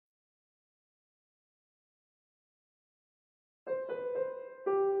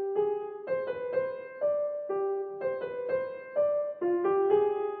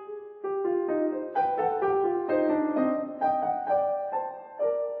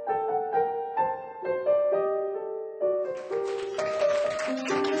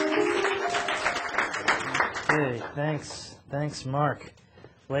Okay, thanks. Thanks, Mark.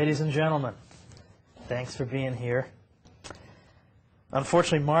 Ladies and gentlemen, thanks for being here.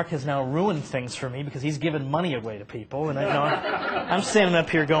 Unfortunately, Mark has now ruined things for me because he's given money away to people, and I'm standing up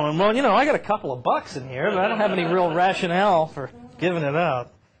here going, well, you know, I got a couple of bucks in here, but I don't have any real rationale for giving it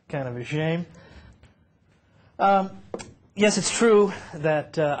out. Kind of a shame. Yes, it's true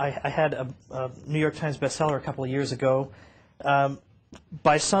that I had a New York Times bestseller a couple of years ago.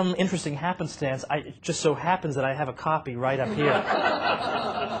 By some interesting happenstance, it just so happens that I have a copy right up here.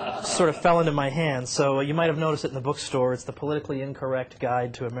 Sort of fell into my hands. So you might have noticed it in the bookstore. It's The Politically Incorrect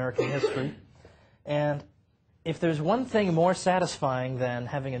Guide to American History. And if there's one thing more satisfying than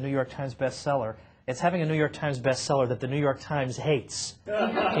having a New York Times bestseller, it's having a New York Times bestseller that the New York Times hates. You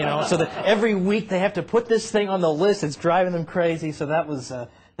know, so that every week they have to put this thing on the list. It's driving them crazy. So that was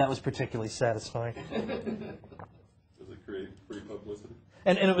particularly satisfying. Does it create free publicity?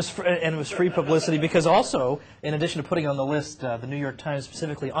 And it was free publicity because also, in addition to putting on the list, the New York Times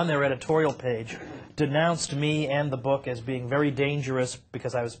specifically on their editorial page denounced me and the book as being very dangerous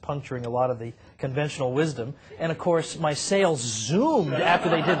because I was puncturing a lot of the conventional wisdom. And of course, my sales zoomed after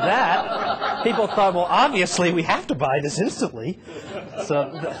they did that. People thought, well, obviously we have to buy this instantly.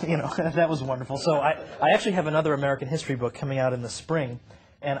 So, you know, that was wonderful. So I actually have another American history book coming out in the spring,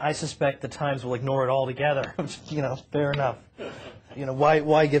 and I suspect the Times will ignore it altogether. You know, fair enough. You know,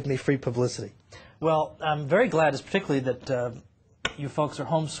 why give me free publicity? Well, I'm very glad, particularly that you folks are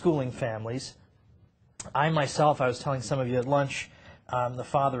homeschooling families. I myself, I was telling some of you at lunch, I'm the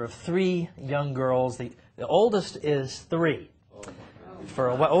father of 3 young girls. The oldest is 3. For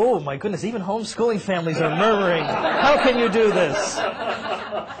a while, oh my goodness, even homeschooling families are murmuring, how can you do this?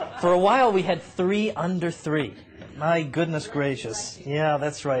 For a while we had 3 under 3. My goodness gracious. Yeah,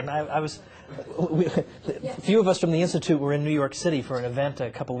 that's right. And a few of us from the Institute were in New York City for an event a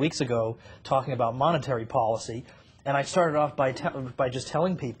couple of weeks ago talking about monetary policy. And I started off by just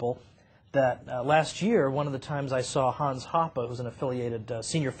telling people that last year, one of the times I saw Hans Hoppe, who's an affiliated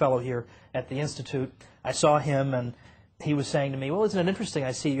senior fellow here at the Institute, I saw him and he was saying to me, well, isn't it interesting?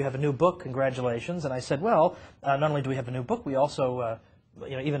 I see you have a new book. Congratulations. And I said, well, not only do we have a new book, we also,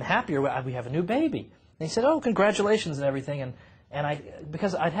 you know, even happier, we have a new baby. And he said, oh, congratulations and everything. And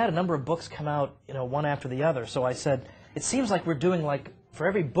because I'd had a number of books come out, you know, one after the other, so I said, it seems like we're doing for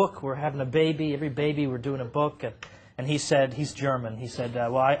every book we're having a baby, every baby we're doing a book. And he said, he's German, he said,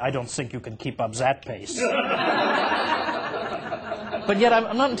 well, I don't think you can keep up that pace. But yet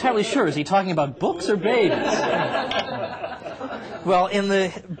I'm not entirely sure. Is he talking about books or babies? Well, in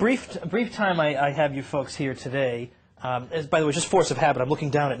the brief time I have you folks here today, by the way, just force of habit, I'm looking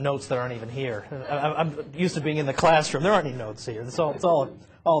down at notes that aren't even here. I'm used to being in the classroom. There aren't any notes here. It's all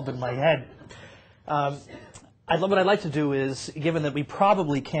up in my head. What I'd like to do is, given that we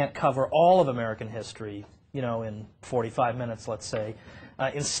probably can't cover all of American history, you know, in 45 minutes, let's say,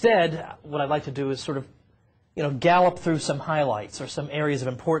 instead, what I'd like to do is sort of, you know, gallop through some highlights or some areas of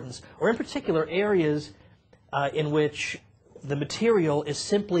importance, or in particular areas in which the material is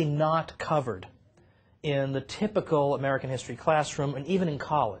simply not covered in the typical American history classroom and even in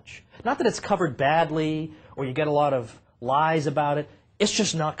college. Not that it's covered badly or you get a lot of lies about it. It's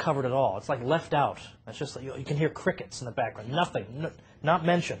just not covered at all. It's like left out. It's just like you can hear crickets in the background. Nothing, not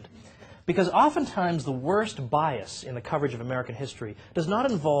mentioned. Because oftentimes the worst bias in the coverage of American history does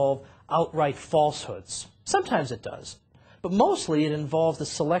not involve outright falsehoods. Sometimes it does. But mostly it involves the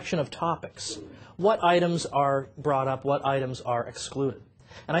selection of topics. What items are brought up, what items are excluded.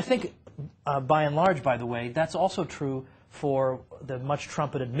 And I think by and large, by the way, that's also true for the much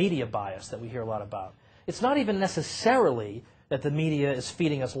trumpeted media bias that we hear a lot about. It's not even necessarily that the media is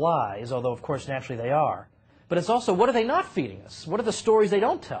feeding us lies, although of course naturally they are. But it's also, what are they not feeding us? What are the stories they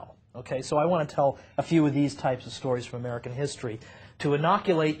don't tell? Okay, so I want to tell a few of these types of stories from American history to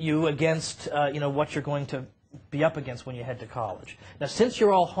inoculate you against you know, what you're going to be up against when you head to college. Now, since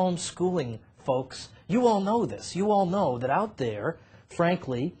you're all homeschooling folks, you all know this. You all know that out there,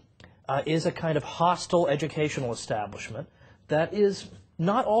 frankly, is a kind of hostile educational establishment that is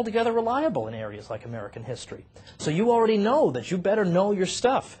not altogether reliable in areas like American history. So you already know that you better know your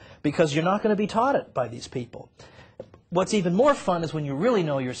stuff because you're not going to be taught it by these people. What's even more fun is when you really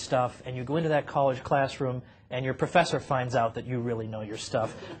know your stuff and you go into that college classroom and your professor finds out that you really know your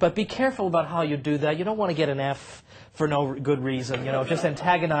stuff. But be careful about how you do that. You don't want to get an F for no good reason, you know, just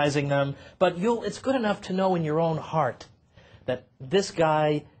antagonizing them. But it's good enough to know in your own heart that this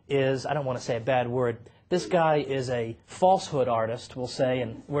guy is, I don't want to say a bad word, this guy is a falsehood artist, we'll say,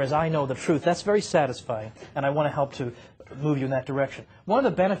 and whereas I know the truth. That's very satisfying, and I want to help to move you in that direction. One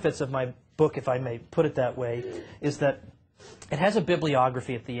of the benefits of my book, if I may put it that way, is that it has a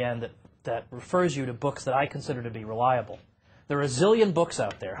bibliography at the end that that refers you to books that I consider to be reliable. There are a zillion books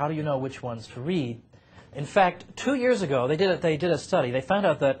out there. How do you know which ones to read? In fact, 2 years ago, they did a study. They found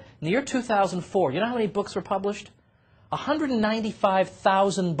out that in the year 2004, you know how many books were published?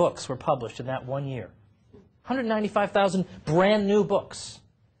 195,000 books were published in that 1 year. 195,000 brand new books.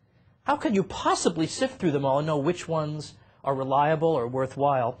 How could you possibly sift through them all and know which ones are reliable or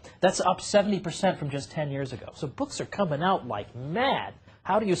worthwhile? That's up 70% from just 10 years ago. So books are coming out like mad.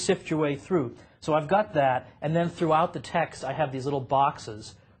 How do you sift your way through? So I've got that, and then throughout the text I have these little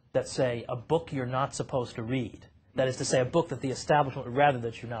boxes that say a book you're not supposed to read. That is to say, a book that the establishment would rather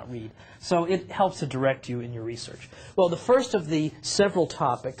that you not read. So it helps to direct you in your research. Well, the first of the several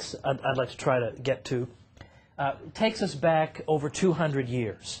topics I'd like to try to get to takes us back over 200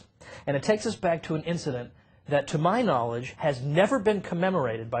 years. And it takes us back to an incident that, to my knowledge, has never been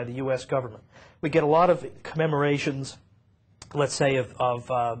commemorated by the U.S. government. We get a lot of commemorations, let's say, of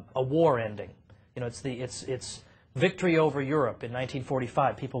a war ending. You know, it's victory over Europe in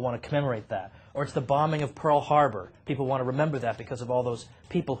 1945. People want to commemorate that. Or it's the bombing of Pearl Harbor. People want to remember that because of all those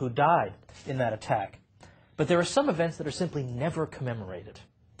people who died in that attack. But there are some events that are simply never commemorated.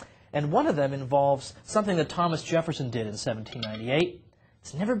 And one of them involves something that Thomas Jefferson did in 1798.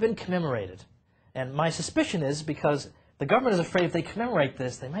 It's never been commemorated. And my suspicion is because the government is afraid if they commemorate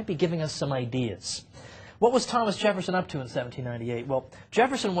this, they might be giving us some ideas. What was Thomas Jefferson up to in 1798? Well,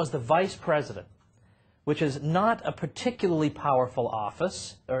 Jefferson was the vice president, which is not a particularly powerful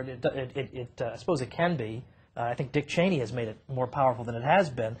office, or I suppose it can be. I think Dick Cheney has made it more powerful than it has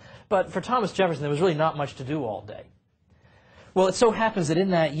been. But for Thomas Jefferson, there was really not much to do all day. Well, it so happens that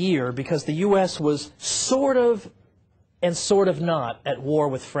in that year, because the U.S. was sort of and sort of not at war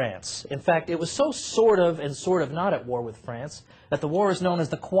with France. In fact, it was so sort of and sort of not at war with France that the war is known as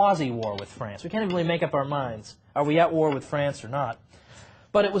the quasi-war with France. We can't even really make up our minds. Are we at war with France or not?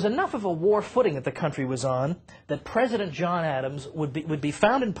 But it was enough of a war footing that the country was on that President John Adams would be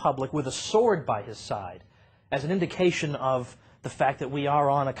found in public with a sword by his side as an indication of the fact that we are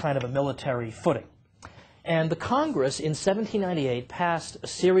on a kind of a military footing. And the Congress in 1798 passed a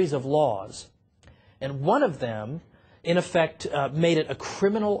series of laws, and one of them, in effect, made it a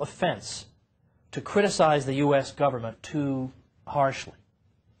criminal offense to criticize the U.S. government too harshly.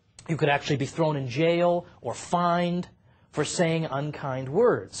 You could actually be thrown in jail or fined for saying unkind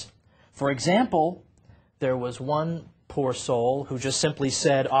words. For example, there was one poor soul who just simply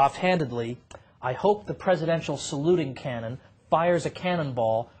said offhandedly, "I hope the presidential saluting cannon fires a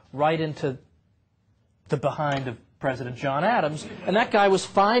cannonball right into the behind of President John Adams," and that guy was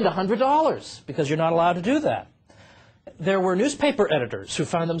fined $100 because you're not allowed to do that. There were newspaper editors who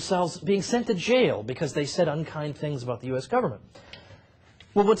found themselves being sent to jail because they said unkind things about the U.S. government.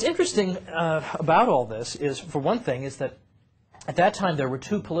 Well, what's interesting about all this is, for one thing, is that at that time there were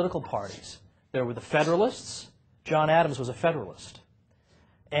two political parties. There were the Federalists. John Adams was a Federalist.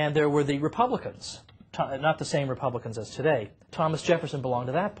 And there were the Republicans, not the same Republicans as today. Thomas Jefferson belonged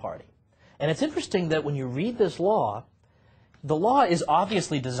to that party. And it's interesting that when you read this law, the law is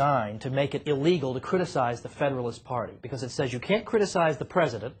obviously designed to make it illegal to criticize the Federalist Party, because it says you can't criticize the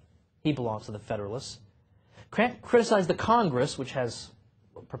president, he belongs to the Federalists, can't criticize the Congress, which has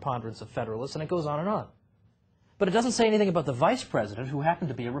a preponderance of Federalists, and it goes on and on. But it doesn't say anything about the vice president, who happened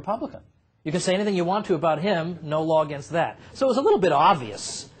to be a Republican. You can say anything you want to about him, no law against that. So it was a little bit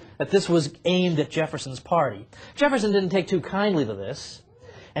obvious that this was aimed at Jefferson's party. Jefferson didn't take too kindly to this.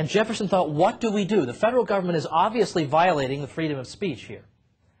 And Jefferson thought, what do we do? The federal government is obviously violating the freedom of speech here.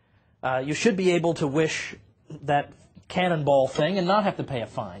 You should be able to wish that cannonball thing and not have to pay a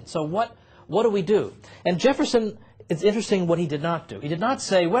fine. So what do we do? And Jefferson, it's interesting what he did not do. He did not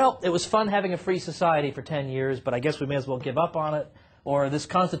say, well, it was fun having a free society for 10 years, but I guess we may as well give up on it. Or this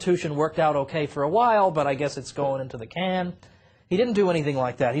Constitution worked out okay for a while, but I guess it's going into the can. He didn't do anything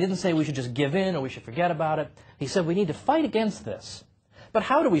like that. He didn't say we should just give in or we should forget about it. He said we need to fight against this. But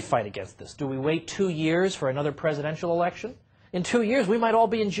how do we fight against this? Do we wait 2 years for another presidential election? In 2 years, we might all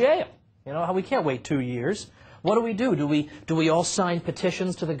be in jail. You know, we can't wait 2 years. What do? Do we all sign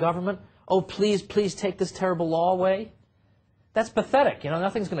petitions to the government? Oh, please, please take this terrible law away? That's pathetic. You know,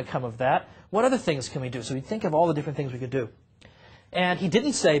 nothing's going to come of that. What other things can we do? So we think of all the different things we could do. And he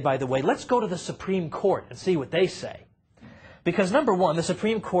didn't say, by the way, let's go to the Supreme Court and see what they say. Because, number one, the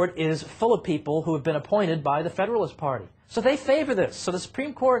Supreme Court is full of people who have been appointed by the Federalist Party. So they favor this. So the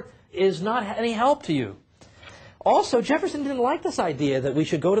Supreme Court is not any help to you. Also, Jefferson didn't like this idea that we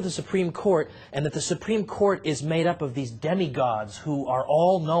should go to the Supreme Court and that the Supreme Court is made up of these demigods who are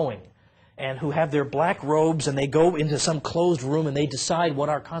all-knowing and who have their black robes and they go into some closed room and they decide what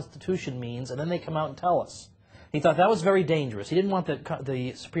our Constitution means and then they come out and tell us. He thought that was very dangerous. He didn't want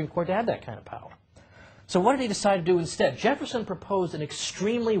the Supreme Court to have that kind of power. So what did he decide to do instead? Jefferson proposed an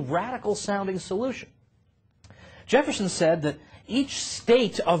extremely radical-sounding solution. Jefferson said that each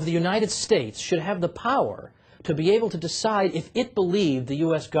state of the United States should have the power to be able to decide if it believed the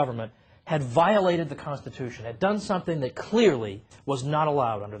U.S. government had violated the Constitution, had done something that clearly was not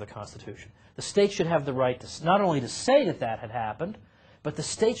allowed under the Constitution. The states should have the right to not only to say that that had happened, but the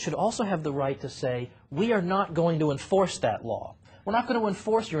states should also have the right to say, we are not going to enforce that law. We're not going to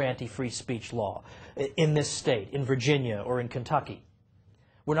enforce your anti-free speech law in this state, in Virginia or in Kentucky.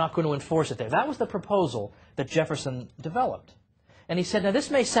 We're not going to enforce it there. That was the proposal that Jefferson developed. And he said, now this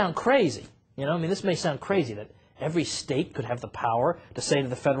may sound crazy. This may sound crazy that every state could have the power to say to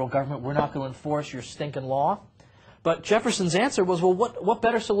the federal government, we're not going to enforce your stinking law. But Jefferson's answer was, well, what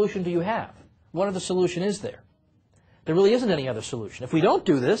better solution do you have? What other solution is there? There really isn't any other solution. If we don't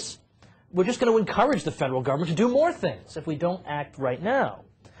do this, we're just going to encourage the federal government to do more things if we don't act right now.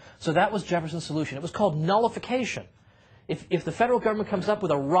 So that was Jefferson's solution. It was called nullification. If the federal government comes up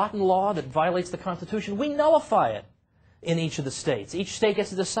with a rotten law that violates the Constitution, we nullify it in each of the states. Each state gets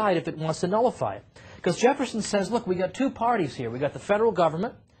to decide if it wants to nullify it. Because Jefferson says, look, we got two parties here. We got the federal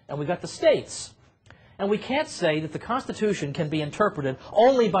government and we got the states. And we can't say that the Constitution can be interpreted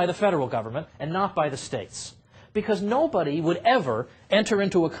only by the federal government and not by the states. Because nobody would ever enter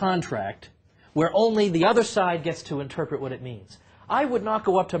into a contract where only the other side gets to interpret what it means. I would not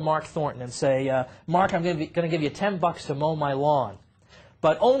go up to Mark Thornton and say, Mark, I'm going to give you $10 to mow my lawn,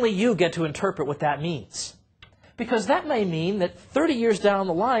 but only you get to interpret what that means. Because that may mean that 30 years down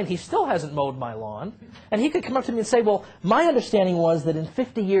the line, he still hasn't mowed my lawn, and he could come up to me and say, well, my understanding was that in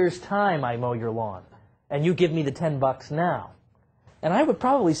 50 years' time I mow your lawn, and you give me the $10 now. And I would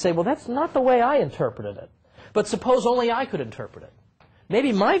probably say, well, that's not the way I interpreted it. But suppose only I could interpret it.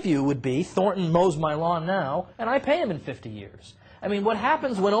 Maybe my view would be, Thornton mows my lawn now, and I pay him in 50 years. I mean, what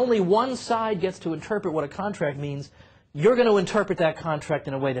happens when only one side gets to interpret what a contract means? You're going to interpret that contract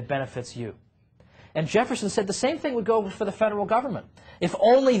in a way that benefits you. And Jefferson said the same thing would go for the federal government. If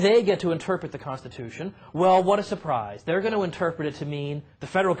only they get to interpret the Constitution, well, what a surprise. They're going to interpret it to mean the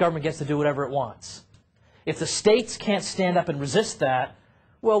federal government gets to do whatever it wants. If the states can't stand up and resist that,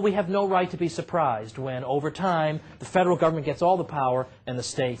 well, we have no right to be surprised when, over time, the federal government gets all the power and the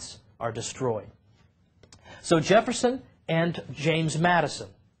states are destroyed. So Jefferson and James Madison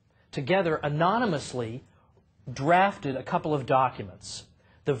together anonymously drafted a couple of documents,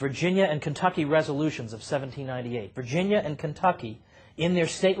 the Virginia and Kentucky resolutions of 1798. Virginia and Kentucky, in their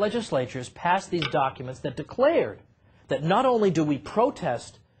state legislatures, passed these documents that declared that not only do we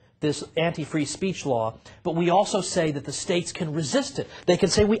protest this anti-free speech law, but we also say that the states can resist it. They can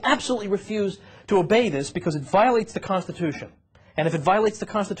say, we absolutely refuse to obey this because it violates the Constitution. And if it violates the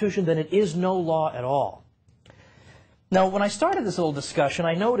Constitution, then it is no law at all. Now, when I started this little discussion,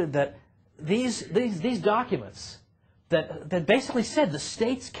 I noted that these documents that basically said the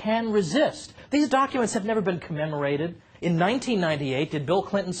states can resist, these documents have never been commemorated. In 1998, did Bill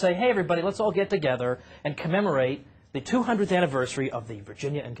Clinton say, hey, everybody, let's all get together and commemorate the 200th anniversary of the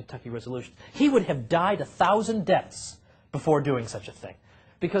Virginia and Kentucky resolution? He would have died 1,000 deaths before doing such a thing.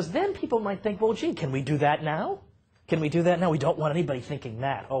 Because then people might think, well, gee, can we do that now? Can we do that now? We don't want anybody thinking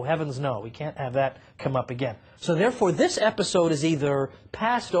that. Oh, heavens no, we can't have that come up again. So therefore, this episode is either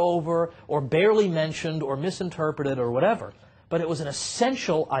passed over or barely mentioned or misinterpreted or whatever. But it was an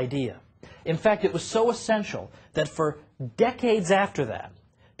essential idea. In fact, it was so essential that for decades after that,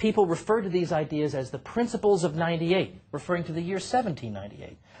 people referred to these ideas as the principles of 98, referring to the year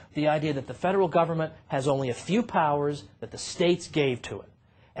 1798. The idea that the federal government has only a few powers that the states gave to it.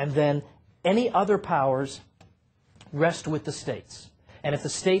 And then any other powers rest with the states. And if the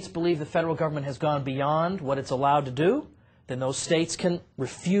states believe the federal government has gone beyond what it's allowed to do, then those states can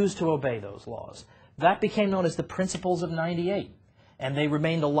refuse to obey those laws. That became known as the Principles of 98. And they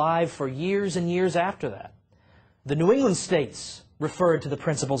remained alive for years and years after that. The New England states referred to the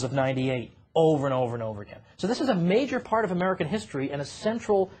Principles of 98 over and over and over again. So this is a major part of American history and a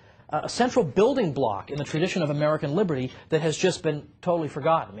central building block in the tradition of American liberty that has just been totally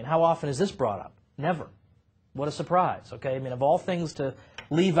forgotten. I mean, how often is this brought up? Never. What a surprise, okay? I mean, of all things to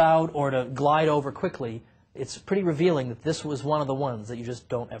leave out or to glide over quickly, it's pretty revealing that this was one of the ones that you just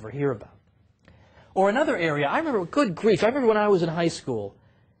don't ever hear about. Or another area, I remember, good grief, I remember when I was in high school,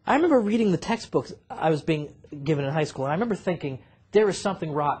 I remember reading the textbooks I was being given in high school, and I remember thinking, there is something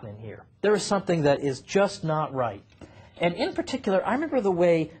rotten in here. There is something that is just not right. And in particular, I remember the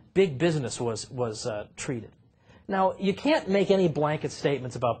way big business was treated. Now, you can't make any blanket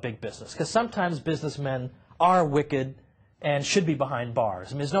statements about big business, because sometimes businessmen are wicked and should be behind bars.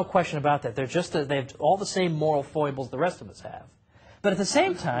 I mean, there's no question about that. They're just they have all the same moral foibles the rest of us have. But at the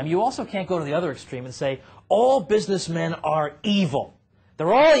same time, you also can't go to the other extreme and say all businessmen are evil.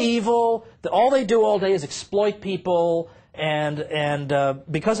 They're all evil. All they do all day is exploit people. And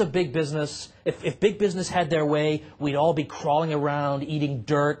because of big business, if big business had their way, we'd all be crawling around eating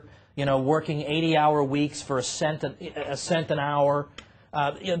dirt, working 80-hour weeks for a cent an hour.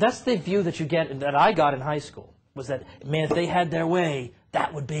 That's the view that you get, that I got in high school, was that, man, if they had their way,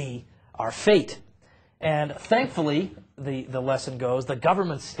 that would be our fate. And thankfully, the lesson goes, the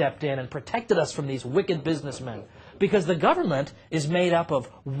government stepped in and protected us from these wicked businessmen. Because the government is made up of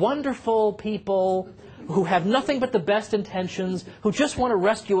wonderful people who have nothing but the best intentions, who just want to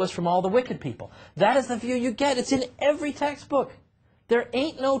rescue us from all the wicked people. That is the view you get. It's in every textbook. There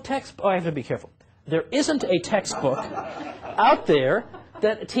ain't no textbook. Oh, I have to be careful. There isn't a textbook out there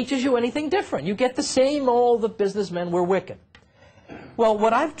that teaches you anything different. You get the same, all the businessmen were wicked. Well,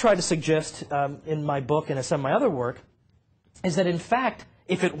 what I've tried to suggest in my book and in some of my other work is that, in fact,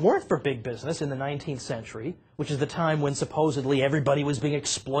 if it weren't for big business in the 19th century, which is the time when supposedly everybody was being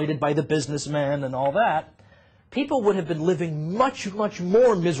exploited by the businessmen and all that, people would have been living much, much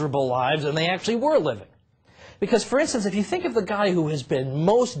more miserable lives than they actually were living. Because, for instance, if you think of the guy who has been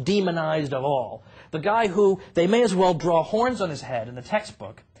most demonized of all, the guy who they may as well draw horns on his head in the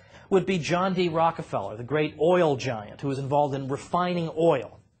textbook, would be John D. Rockefeller, the great oil giant who was involved in refining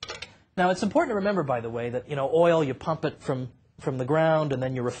oil. Now, it's important to remember, by the way, that oil, you pump it from the ground, and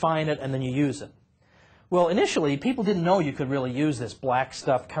then you refine it, and then you use it. Well, initially, people didn't know you could really use this black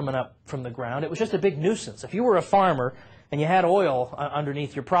stuff coming up from the ground. It was just a big nuisance. If you were a farmer and you had oil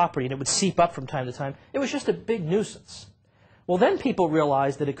underneath your property and it would seep up from time to time, it was just a big nuisance. Well, then people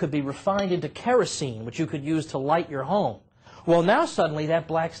realized that it could be refined into kerosene, which you could use to light your home. Well, now suddenly that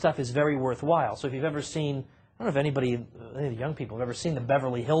black stuff is very worthwhile. So if you've ever seen, I don't know if any of the young people have ever seen the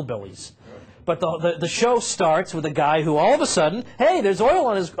Beverly Hillbillies. But the show starts with a guy who all of a sudden, hey, there's oil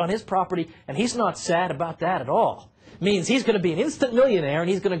on his property, and he's not sad about that at all. It means he's going to be an instant millionaire, and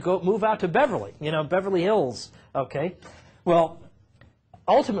he's going to move out to Beverly, Beverly Hills, okay? Well,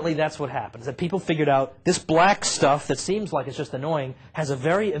 ultimately that's what happens, that people figured out this black stuff that seems like it's just annoying has a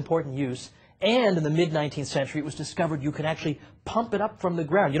very important use, and in the mid-19th century it was discovered you can actually pump it up from the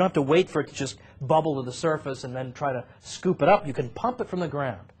ground. You don't have to wait for it to just bubble to the surface and then try to scoop it up. You can pump it from the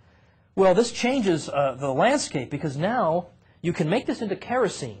ground. Well, this changes the landscape, because now you can make this into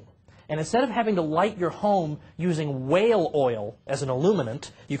kerosene. And instead of having to light your home using whale oil as an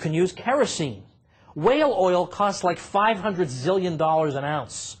illuminant, you can use kerosene. Whale oil costs like $500 zillion an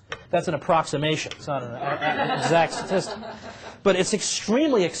ounce. That's an approximation. It's not an exact statistic. But it's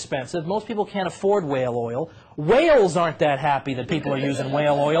extremely expensive. Most people can't afford whale oil. Whales aren't that happy that people are using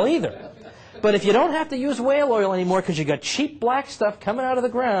whale oil either. But if you don't have to use whale oil anymore because you got cheap black stuff coming out of the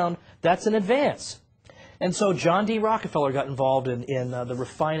ground, that's an advance. And so John D. Rockefeller got involved in the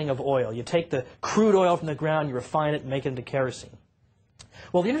refining of oil. You take the crude oil from the ground, you refine it, and make it into kerosene.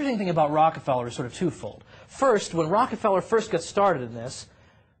 Well, the interesting thing about Rockefeller is sort of twofold. First, when Rockefeller first got started in this,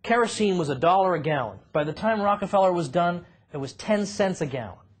 kerosene was $1 a gallon. By the time Rockefeller was done, it was 10 cents a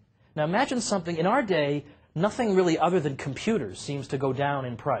gallon. Now imagine something, in our day, nothing really other than computers seems to go down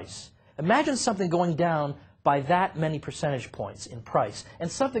in price. Imagine something going down by that many percentage points in price,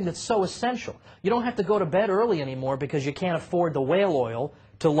 and something that's so essential. You don't have to go to bed early anymore because you can't afford the whale oil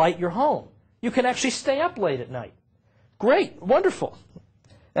to light your home. You can actually stay up late at night. Great, wonderful.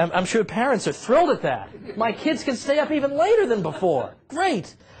 I'm sure parents are thrilled at that. My kids can stay up even later than before.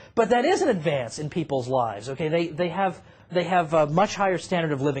 Great. But that is an advance in people's lives. Okay, they have a much higher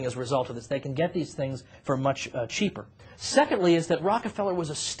standard of living as a result of this. They can get these things for much cheaper. Secondly is that Rockefeller was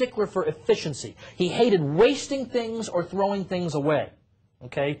a stickler for efficiency. He hated wasting things or throwing things away.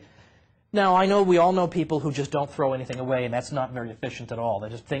 Okay? Now, I know we all know people who just don't throw anything away, and that's not very efficient at all.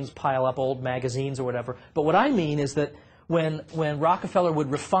 Things pile up, old magazines or whatever. But what I mean is that when Rockefeller would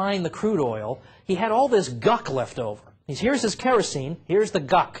refine the crude oil, he had all this guck left over. Here's his kerosene, here's the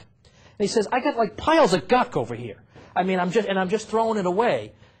guck. And he says, I got like piles of guck over here. I mean, I'm just throwing it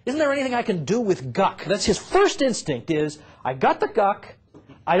away. Isn't there anything I can do with guck? That's his first instinct is, I got the guck,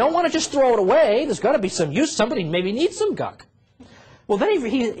 I don't want to just throw it away, there's got to be some use, somebody maybe needs some guck. Well, then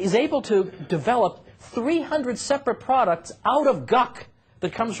he is able to develop 300 separate products out of guck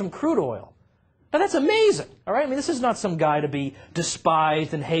that comes from crude oil. Now that's amazing, all right? I mean, this is not some guy to be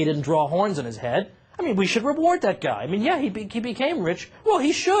despised and hated and draw horns on his head. I mean, we should reward that guy. I mean, yeah, he became rich. Well,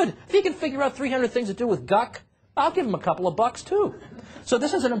 he should. If he can figure out 300 things to do with guck, I'll give him a couple of bucks too. So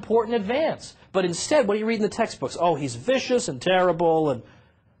this is an important advance. But instead, what do you read in the textbooks? Oh, he's vicious and terrible.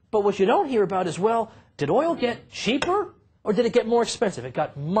 But what you don't hear about is, well, did oil get cheaper? Or did it get more expensive? It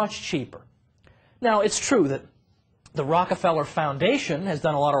got much cheaper. Now, it's true that the Rockefeller Foundation has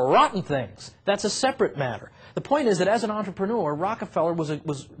done a lot of rotten things. That's a separate matter. The point is that as an entrepreneur, Rockefeller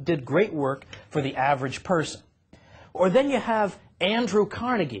did great work for the average person. Or then you have Andrew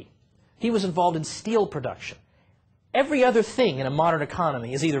Carnegie. He was involved in steel production. Every other thing in a modern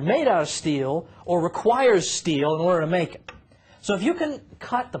economy is either made out of steel or requires steel in order to make it. So if you can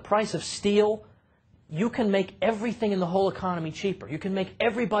cut the price of steel, you can make everything in the whole economy cheaper. You can make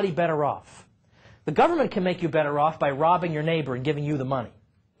everybody better off. The government can make you better off by robbing your neighbor and giving you the money.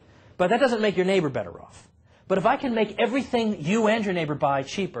 But that doesn't make your neighbor better off. But if I can make everything you and your neighbor buy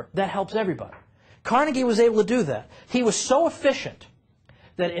cheaper, that helps everybody. Carnegie was able to do that. He was so efficient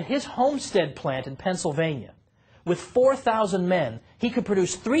that in his homestead plant in Pennsylvania, with 4,000 men, he could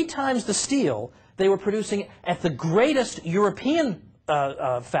produce 3 times the steel they were producing at the greatest European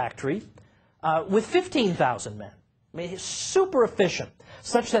factory with 15,000 men. I mean, he's super efficient,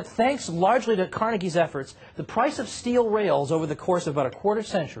 such that thanks largely to Carnegie's efforts, the price of steel rails over the course of about a quarter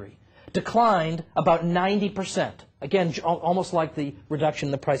century declined about 90%. Again, almost like the reduction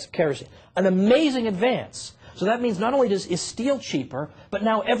in the price of kerosene. An amazing advance. So that means not only is steel cheaper, but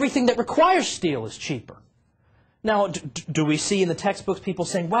now everything that requires steel is cheaper. Now, do we see in the textbooks people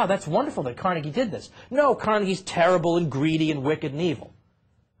saying, wow, that's wonderful that Carnegie did this? No, Carnegie's terrible and greedy and wicked and evil.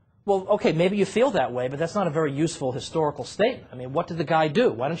 Well, okay, maybe you feel that way, but that's not a very useful historical statement. I mean, what did the guy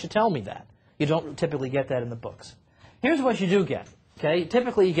do? Why don't you tell me that? You don't typically get that in the books. Here's what you do get, okay?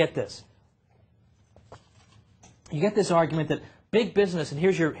 Typically you get this. You get this argument that big business, and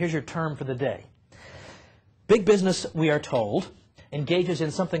here's your term for the day. Big business, we are told, engages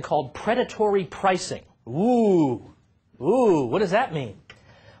in something called predatory pricing. Ooh, what does that mean?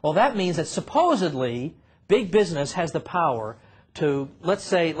 Well, that means that supposedly big business has the power to, let's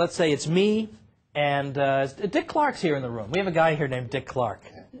say it's me and Dick Clark's here in the room. We have a guy here named Dick Clark,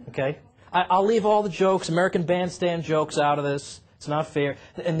 okay? I'll leave all the jokes, American Bandstand jokes out of this. It's not fair.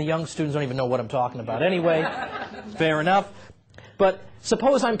 And the young students don't even know what I'm talking about anyway. Fair enough. But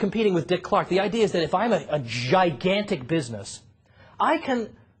suppose I'm competing with Dick Clark. The idea is that if I'm a gigantic business, I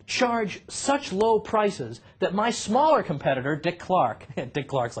can charge such low prices that my smaller competitor, Dick Clark, Dick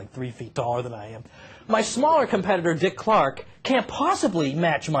Clark's like 3 feet taller than I am, my smaller competitor, Dick Clark, can't possibly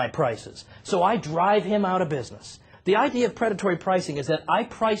match my prices. So I drive him out of business. The idea of predatory pricing is that I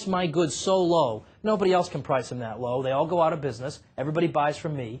price my goods so low, nobody else can price them that low. They all go out of business. Everybody buys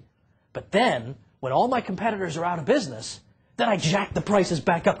from me. But then, when all my competitors are out of business, then I jack the prices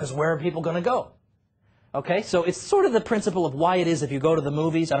back up because where are people going to go? Okay, so it's sort of the principle of why it is if you go to the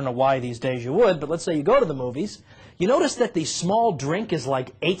movies. I don't know why these days you would, but let's say you go to the movies. You notice that the small drink is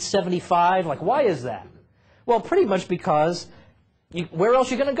like $8.75. Like, why is that? Well, pretty much because where else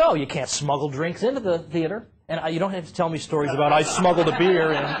are you going to go? You can't smuggle drinks into the theater. And you don't have to tell me stories about I smuggled a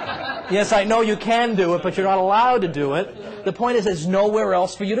beer in. Yes, I know you can do it, but you're not allowed to do it. The point is there's nowhere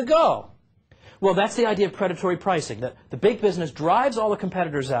else for you to go. Well, that's the idea of predatory pricing. That the big business drives all the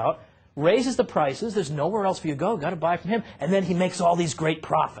competitors out, raises the prices, there's nowhere else for you to go, got to buy from him, and then he makes all these great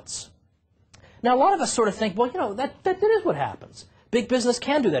profits. Now, a lot of us sort of think, well, you know, that is what happens. Big business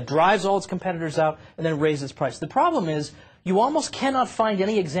can do that, drives all its competitors out, and then raises price. The problem is you almost cannot find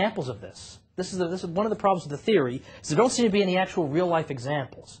any examples of this. This is one of the problems with the theory, is there don't seem to be any actual real-life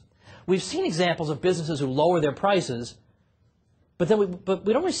examples. We've seen examples of businesses who lower their prices, but we don't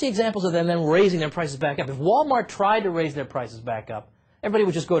really see examples of them then raising their prices back up. If Walmart tried to raise their prices back up, everybody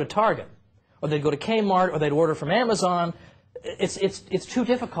would just go to Target, or they'd go to Kmart, or they'd order from Amazon. It's too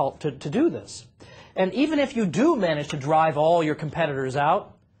difficult to do this. And even if you do manage to drive all your competitors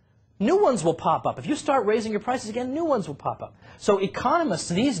out, new ones will pop up. If you start raising your prices again, new ones will pop up. So economists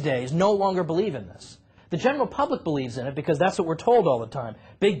these days no longer believe in this. The general public believes in it because that's what we're told all the time.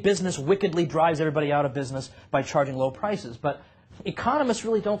 Big business wickedly drives everybody out of business by charging low prices. But economists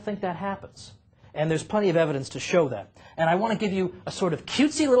really don't think that happens. And there's plenty of evidence to show that. And I want to give you a sort of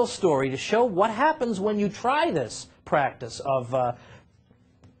cutesy little story to show what happens when you try this practice of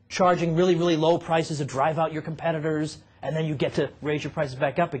charging really, really low prices to drive out your competitors, and then you get to raise your prices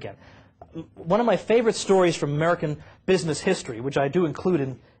back up again. One of my favorite stories from American business history, which I do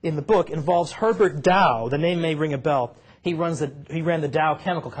include in the book, involves Herbert Dow. The name may ring a bell. He ran the Dow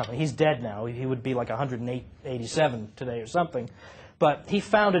Chemical Company. He's dead now. He would be like 187 today or something. But he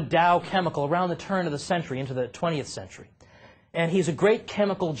founded Dow Chemical around the turn of the century, into the 20th century. And he's a great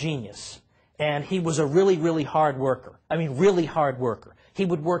chemical genius. And he was a really, really hard worker. I mean, really hard worker. He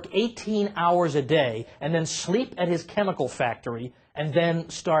would work 18 hours a day and then sleep at his chemical factory and then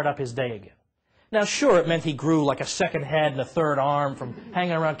start up his day again. Now, sure, it meant he grew like a second head and a third arm from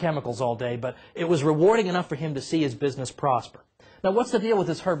hanging around chemicals all day, but it was rewarding enough for him to see his business prosper. Now, what's the deal with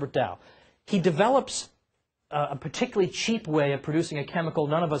this Herbert Dow? He develops a particularly cheap way of producing a chemical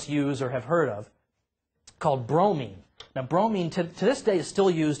none of us use or have heard of called bromine. Now, bromine to this day is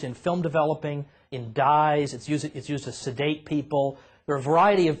still used in film developing, in dyes. It's used to sedate people. There are a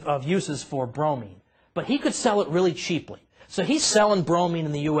variety of uses for bromine. But he could sell it really cheaply. So he's selling bromine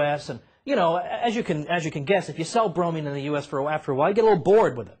in the U.S. and, you know, as you can guess, if you sell bromine in the U.S. after a while, you get a little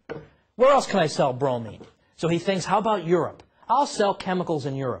bored with it. Where else can I sell bromine? So he thinks, how about Europe? I'll sell chemicals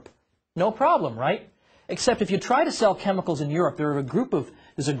in Europe. No problem, right? Except if you try to sell chemicals in Europe,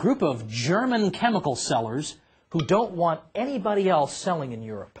 there's a group of German chemical sellers who don't want anybody else selling in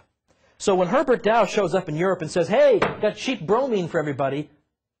Europe. So when Herbert Dow shows up in Europe and says, hey, got cheap bromine for everybody,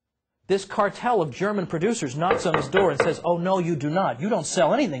 this cartel of German producers knocks on his door and says, oh, no, you do not. You don't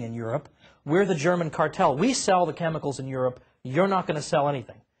sell anything in Europe. We're the German cartel. We sell the chemicals in Europe. You're not going to sell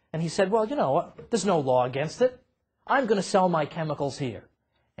anything. And he said, well, you know, there's no law against it. I'm going to sell my chemicals here.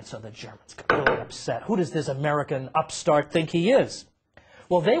 And so the Germans got really upset. Who does this American upstart think he is?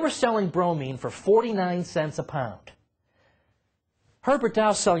 Well, they were selling bromine for 49 cents a pound. Herbert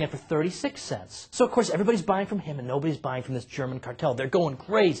Dow's selling it for 36 cents. So, of course, everybody's buying from him and nobody's buying from this German cartel. They're going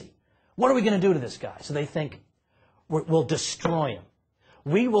crazy. What are we going to do to this guy? So they think, we'll destroy him.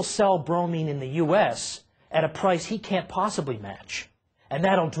 We will sell bromine in the U.S. at a price he can't possibly match. And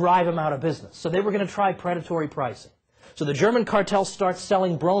that'll drive him out of business. So they were going to try predatory pricing. So the German cartel starts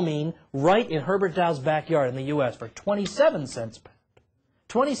selling bromine right in Herbert Dow's backyard in the U.S. for 27 cents a pound.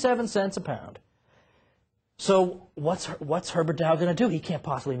 27 cents a pound. So what's Herbert Dow going to do? He can't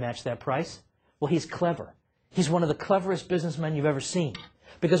possibly match that price. Well, he's clever. He's one of the cleverest businessmen you've ever seen.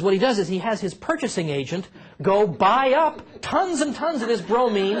 Because what he does is he has his purchasing agent go buy up tons and tons of this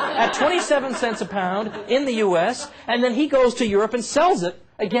bromine at 27 cents a pound in the U.S., and then he goes to Europe and sells it,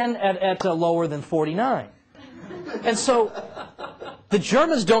 again, at lower than 49. And so the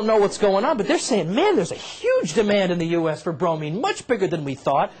Germans don't know what's going on, but they're saying, man, there's a huge demand in the U.S. for bromine, much bigger than we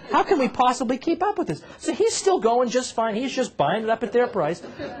thought. How can we possibly keep up with this? So he's still going just fine. He's just buying it up at their price.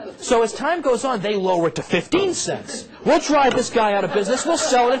 So as time goes on, they lower it to 15 cents. We'll drive this guy out of business. We'll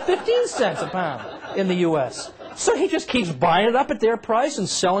sell it at 15 cents a pound in the U.S. So he just keeps buying it up at their price and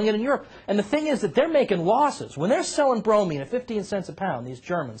selling it in Europe. And the thing is that they're making losses. When they're selling bromine at 15 cents a pound, these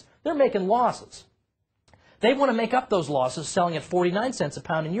Germans, they're making losses. They want to make up those losses selling at 49 cents a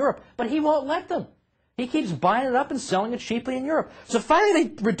pound in Europe, but he won't let them. He keeps buying it up and selling it cheaply in Europe. So finally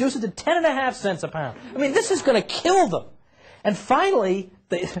they reduce it to 10.5 cents a pound. I mean, this is going to kill them. And finally,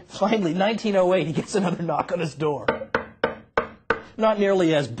 1908, he gets another knock on his door. Not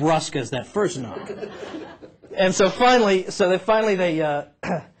nearly as brusque as that first knock. And so finally, they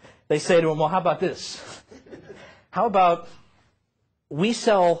say to him, well, how about this? How about we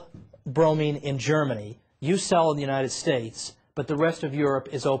sell bromine in Germany, you sell in the United States, but the rest of Europe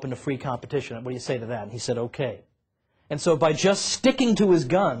is open to free competition. What do you say to that? And he said, okay. And so by just sticking to his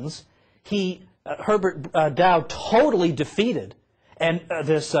guns, Herbert Dow totally defeated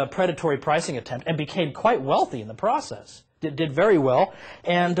this predatory pricing attempt and became quite wealthy in the process. Did very well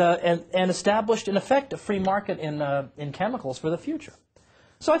and established, in effect, a free market in chemicals for the future.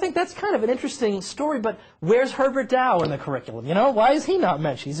 So I think that's kind of an interesting story, but where's Herbert Dow in the curriculum? You know, why is he not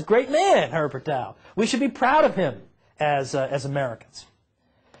mentioned? He's a great man, Herbert Dow. We should be proud of him as Americans.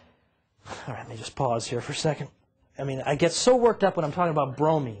 All right, let me just pause here for a second. I mean, I get so worked up when I'm talking about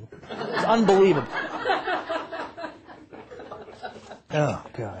bromine. It's unbelievable. Oh,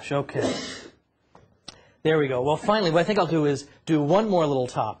 gosh, okay. There we go. Well, finally, what I think I'll do is do one more little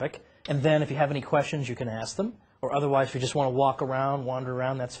topic, and then if you have any questions, you can ask them. Or otherwise, if you just want to wander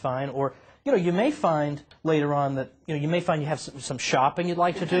around, that's fine. Or, you know, you may find later on that, you know, you may find you have some shopping you'd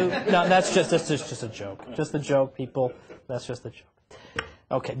like to do. No, that's just a joke. Just a joke, people. That's just a joke.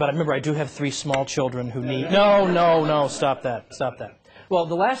 Okay, but remember, I do have 3 small children who need... No, stop that. Well,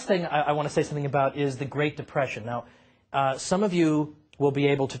 the last thing I want to say something about is the Great Depression. Now, some of you will be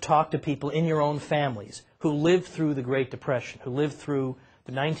able to talk to people in your own families who lived through the Great Depression, who lived through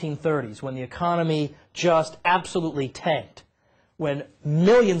the 1930s, when the economy just absolutely tanked, when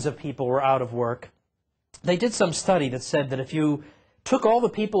millions of people were out of work. They did some study that said that if you took all the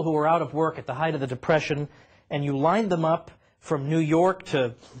people who were out of work at the height of the Depression and you lined them up from New York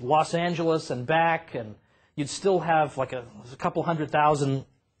to Los Angeles and back, and you'd still have like a couple 100,000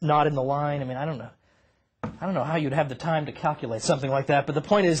 not in the line. I mean, I don't know how you'd have the time to calculate something like that, but the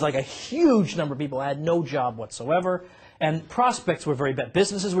point is, like, a huge number of people had no job whatsoever. And prospects were very bad.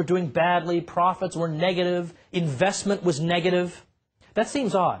 Businesses were doing badly. Profits were negative. Investment was negative. That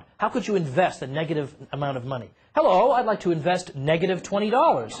seems odd. How could you invest a negative amount of money? Hello, I'd like to invest negative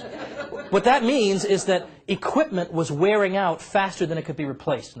 $20. What that means is that equipment was wearing out faster than it could be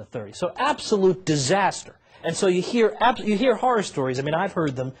replaced in the 30s. So absolute disaster. And so you hear horror stories. I mean, I've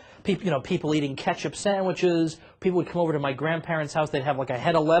heard them. People eating ketchup sandwiches. People would come over to my grandparents' house. They'd have like a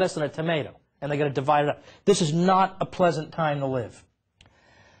head of lettuce and a tomato, and they got to divide it up. This is not a pleasant time to live.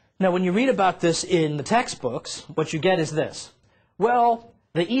 Now, when you read about this in the textbooks, what you get is this. Well,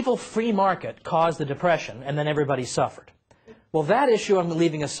 the evil free market caused the Depression, and then everybody suffered. Well, that issue I'm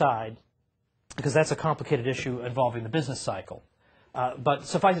leaving aside, because that's a complicated issue involving the business cycle. But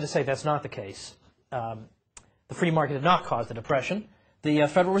suffice it to say, that's not the case. The free market did not cause the Depression. The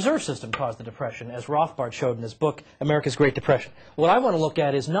Federal Reserve System caused the Depression, as Rothbard showed in his book, America's Great Depression. What I want to look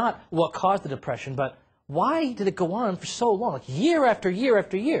at is not what caused the Depression, but why did it go on for so long, like year after year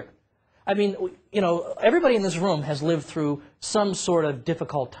after year? I mean, everybody in this room has lived through some sort of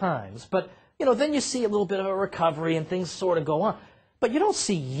difficult times, but, then you see a little bit of a recovery and things sort of go on. But you don't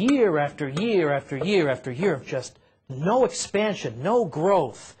see year after year after year after year of just no expansion, no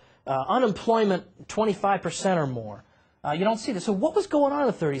growth, unemployment 25% or more. You don't see this. So what was going on in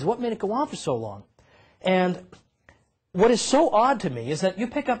the 30s? What made it go on for so long? And what is so odd to me is that you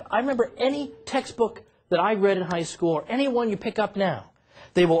pick up, I remember any textbook that I read in high school or any one you pick up now,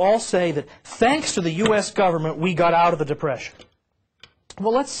 they will all say that thanks to the U.S. government, we got out of the Depression.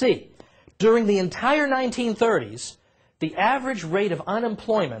 Well, let's see. During the entire 1930s, the average rate of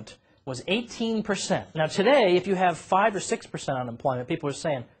unemployment was 18%. Now today, if you have 5 or 6% unemployment, people are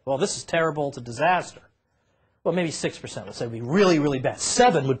saying, well, this is terrible, it's a disaster. Well, maybe 6%, let's say, would be really, really bad.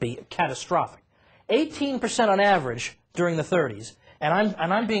 7 would be catastrophic. 18% on average during the 30s. And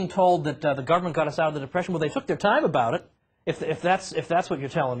I'm being told that the government got us out of the Depression. Well, they took their time about it, if that's what you're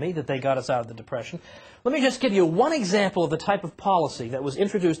telling me, that they got us out of the Depression. Let me just give you one example of the type of policy that was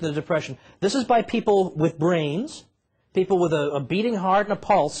introduced in the Depression. This is by people with brains, people with a beating heart and a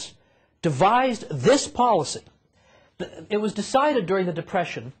pulse, devised this policy. It was decided during the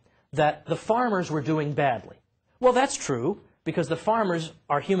Depression that the farmers were doing badly. Well, that's true, because the farmers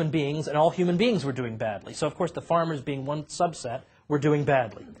are human beings, and all human beings were doing badly. So, of course, the farmers being one subset were doing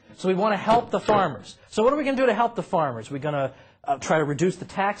badly. So we want to help the farmers. So what are we going to do to help the farmers? We're going to try to reduce the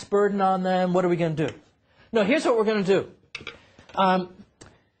tax burden on them? What are we going to do? No, here's what we're going to do.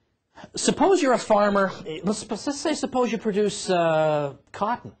 Suppose you're a farmer. Let's say suppose you produce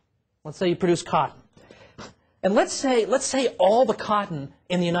cotton. Let's say you produce cotton. And let's say all the cotton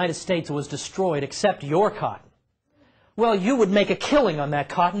in the United States was destroyed except your cotton. Well, you would make a killing on that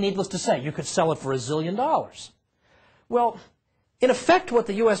cotton, needless to say. You could sell it for $1 zillion. Well, in effect, what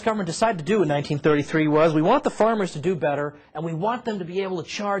the U.S. government decided to do in 1933 was we want the farmers to do better, and we want them to be able to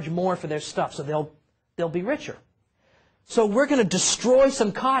charge more for their stuff, so they'll be richer. So we're going to destroy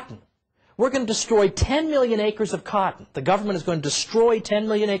some cotton. We're going to destroy 10 million acres of cotton. The government is going to destroy 10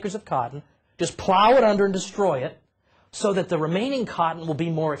 million acres of cotton, just plow it under and destroy it, so that the remaining cotton will be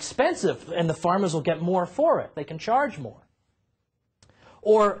more expensive and the farmers will get more for it. They can charge more.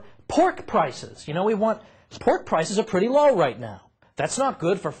 Or pork prices. Pork prices are pretty low right now. That's not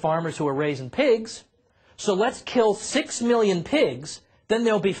good for farmers who are raising pigs. So let's kill 6 million pigs. Then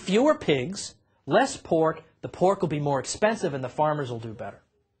there'll be fewer pigs, less pork. The pork will be more expensive and the farmers will do better.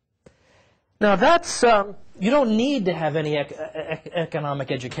 Now that's, you don't need to have any economic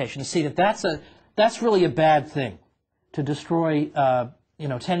education to see that that's really a bad thing, to destroy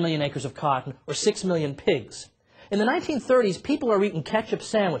 10 million acres of cotton or 6 million pigs. In the 1930s, people are eating ketchup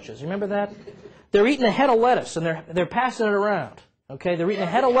sandwiches. Remember that? They're eating a head of lettuce and they're passing it around. Okay, they're eating a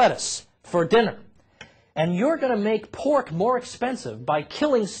head of lettuce for dinner. And you're going to make pork more expensive by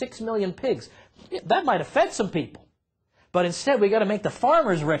killing 6 million pigs. That might offend some people. But instead, we've got to make the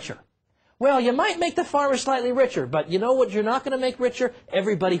farmers richer. Well, you might make the farmers slightly richer, but you know what you're not going to make richer?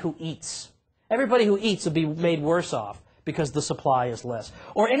 Everybody who eats. Everybody who eats will be made worse off because the supply is less.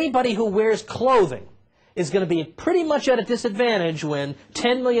 Or anybody who wears clothing is going to be pretty much at a disadvantage when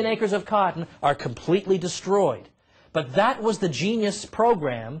 10 million acres of cotton are completely destroyed. But that was the genius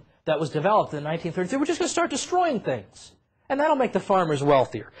program that was developed in 1933. We're just going to start destroying things. And that'll make the farmers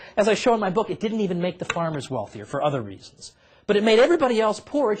wealthier. As I show in my book, it didn't even make the farmers wealthier for other reasons. But it made everybody else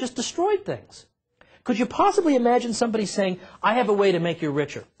poor. It just destroyed things. Could you possibly imagine somebody saying, I have a way to make you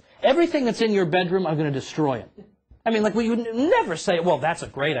richer. Everything that's in your bedroom, I'm going to destroy it. I mean, we would never say, well, that's a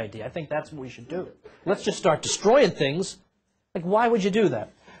great idea. I think that's what we should do. Let's just start destroying things. Why would you do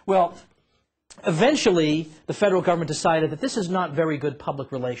that? Well, eventually, the federal government decided that this is not very good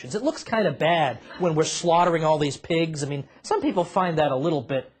public relations. It looks kind of bad when we're slaughtering all these pigs. I mean, some people find that a little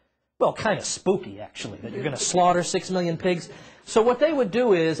bit well, kind of spooky, actually, that you're going to slaughter 6 million pigs. So what they would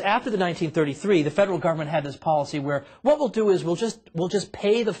do is, after the 1933, the federal government had this policy where what we'll do is we'll just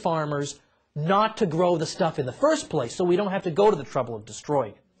pay the farmers not to grow the stuff in the first place, so we don't have to go to the trouble of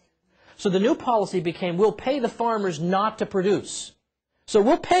destroying it. So the new policy became, we'll pay the farmers not to produce. So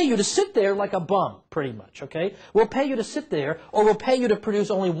we'll pay you to sit there like a bum, pretty much, okay? We'll pay you to sit there, or we'll pay you to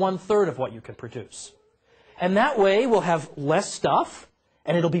produce only 1/3 of what you can produce. And that way we'll have less stuff,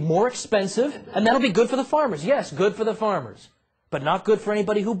 and it'll be more expensive, and that'll be good for the farmers. Yes, good for the farmers, but not good for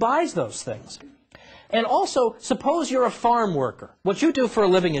anybody who buys those things. And also, suppose you're a farm worker. What you do for a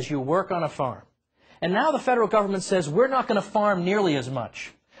living is you work on a farm. And now the federal government says, we're not going to farm nearly as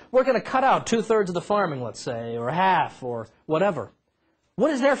much. We're going to cut out 2/3 of the farming, let's say, or half, or whatever.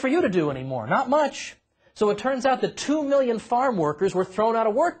 What is there for you to do anymore? Not much. So it turns out that 2 million farm workers were thrown out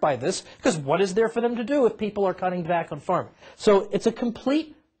of work by this, because what is there for them to do if people are cutting back on farming? So it's a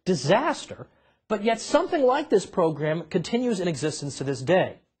complete disaster, but yet something like this program continues in existence to this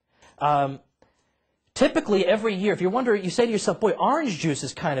day. Typically, every year, if you wonder, you say to yourself, boy, orange juice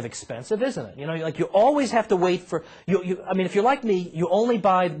is kind of expensive, isn't it? You know, like you always have to wait for, I mean, if you're like me, you only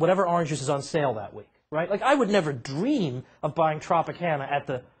buy whatever orange juice is on sale that week, right? Like I would never dream of buying Tropicana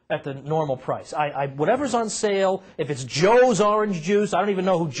at the normal price. Whatever's on sale, if it's Joe's orange juice, I don't even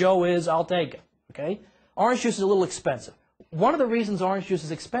know who Joe is, I'll take it, okay? Orange juice is a little expensive. One of the reasons orange juice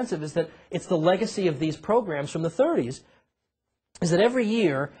is expensive is that it's the legacy of these programs from the 30s, is that every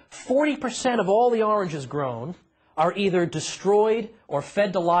year, 40% of all the oranges grown are either destroyed or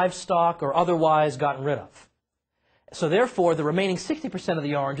fed to livestock or otherwise gotten rid of. So therefore, the remaining 60% of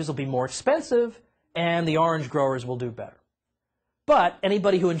the oranges will be more expensive, and the orange growers will do better. But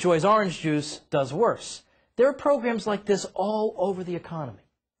anybody who enjoys orange juice does worse. There are programs like this all over the economy.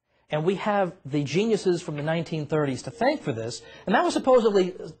 And we have the geniuses from the 1930s to thank for this, and that was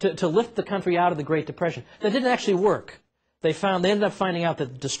supposedly to lift the country out of the Great Depression. That didn't actually work. They ended up finding out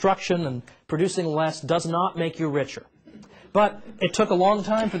that destruction and producing less does not make you richer. But it took a long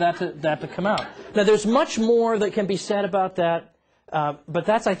time for that to come out. Now, there's much more that can be said about that, but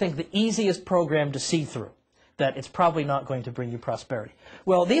that's, I think, the easiest program to see through, that it's probably not going to bring you prosperity.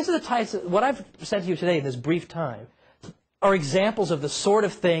 Well, these are the types of, what I've said to you today in this brief time are examples of the sort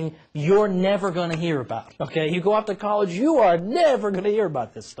of thing you're never going to hear about. Okay, you go off to college, you are never going to hear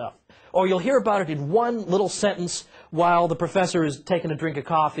about this stuff. Or you'll hear about it in one little sentence while the professor is taking a drink of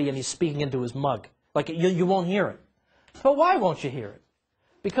coffee and he's speaking into his mug. Like, you won't hear it. But why won't you hear it?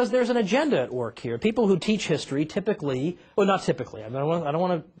 Because there's an agenda at work here. People who teach history typically, well, not typically, I don't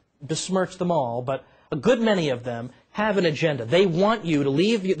want to besmirch them all, but a good many of them have an agenda. They want you to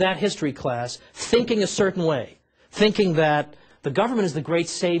leave that history class thinking a certain way, thinking that the government is the great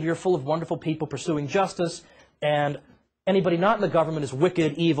savior, full of wonderful people pursuing justice, and anybody not in the government is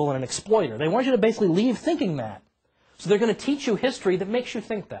wicked, evil, and an exploiter. They want you to basically leave thinking that. So they're going to teach you history that makes you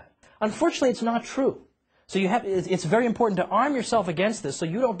think that. Unfortunately, it's not true. So it's very important to arm yourself against this so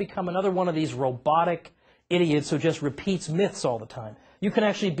you don't become another one of these robotic idiots who just repeats myths all the time. You can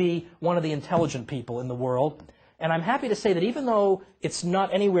actually be one of the intelligent people in the world. And I'm happy to say that even though it's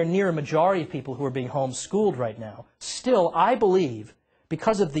not anywhere near a majority of people who are being homeschooled right now, still, I believe,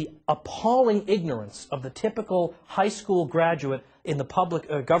 because of the appalling ignorance of the typical high school graduate in the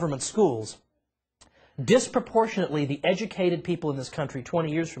public government schools, disproportionately the educated people in this country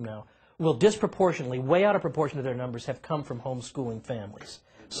 20 years from now will disproportionately, way out of proportion to their numbers, have come from homeschooling families.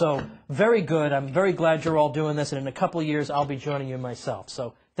 So, very good. I'm very glad you're all doing this, and in a couple of years I'll be joining you myself.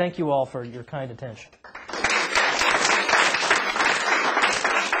 So, thank you all for your kind attention.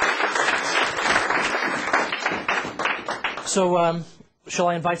 So, shall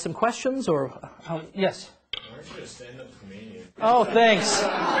I invite some questions, or yes? Aren't you a stand-up comedian? Oh, thanks.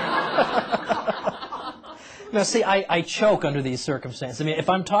 Now, see, I choke under these circumstances. I mean, if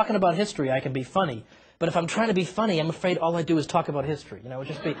I'm talking about history, I can be funny. But if I'm trying to be funny, I'm afraid all I do is talk about history. You know, it would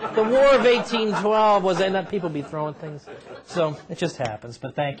just be, the War of 1812 was, and then people be throwing things. So, it just happens,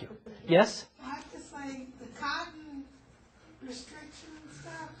 but thank you. Yes? I have to say, the cotton restriction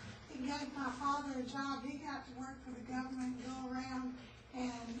stuff, it gave my father a job. He got to work for the government and go around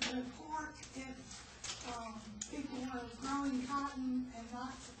and report if people were growing cotton and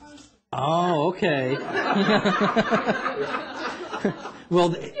not supposed to. Oh, okay. Well,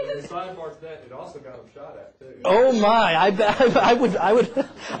 Sidebar to that, it also got him shot at too. oh my!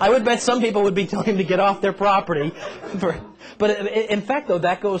 I would bet some people would be telling him to get off their property. But in fact, though,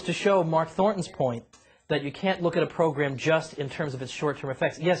 that goes to show Mark Thornton's point that you can't look at a program just in terms of its short-term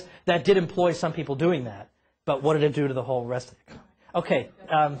effects. Yes, that did employ some people doing that, but what did it do to the whole rest of it? Okay.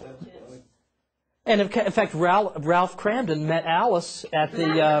 And in fact, Ralph Cramden met Alice at the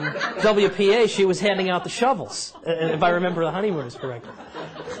WPA. She was handing out the shovels, if I remember the Honeymooners correctly.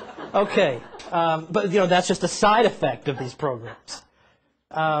 Okay, but that's just a side effect of these programs.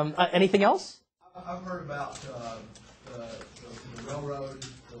 Anything else? I've heard about the railroad,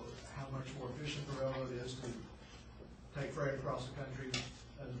 how much more efficient the railroad is to take freight across the country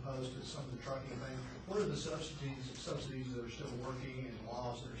as opposed to some of the trucking things. What are the subsidies that are still working and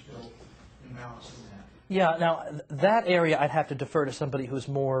laws that are still in balance in that? Yeah, now that area I'd have to defer to somebody who's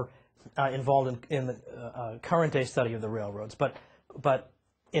more involved in the current day study of the railroads. But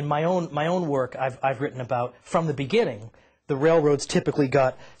in my own work, I've written about from the beginning. The railroads typically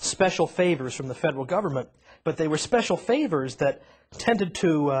got special favors from the federal government, but they were special favors that tended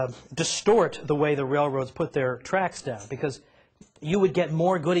to distort the way the railroads put their tracks down, because you would get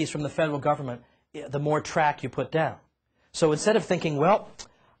more goodies from the federal government the more track you put down. So instead of thinking, well,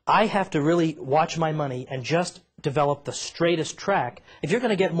 I have to really watch my money and just develop the straightest track, if you're going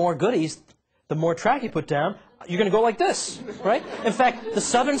to get more goodies, the more track you put down, you're going to go like this, right? In fact, the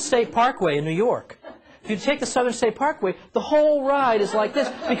Southern State Parkway in New York, if you take the Southern State Parkway, the whole ride is like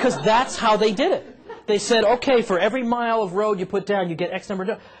this, because that's how they did it. They said, okay, for every mile of road you put down, you get X number of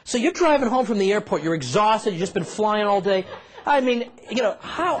dollars. So you're driving home from the airport, you're exhausted, you've just been flying all day. I mean,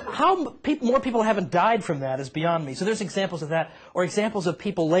 how more people haven't died from that is beyond me. So there's examples of that, or examples of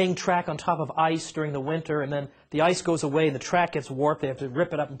people laying track on top of ice during the winter, and then the ice goes away, and the track gets warped, they have to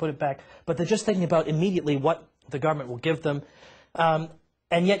rip it up and put it back. But they're just thinking about immediately what the government will give them.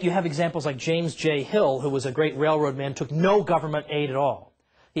 And yet you have examples like James J. Hill, who was a great railroad man, took no government aid at all.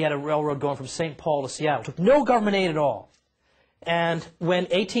 He had a railroad going from St. Paul to Seattle, took no government aid at all. And when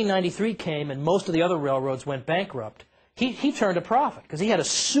 1893 came and most of the other railroads went bankrupt, he turned a profit because he had a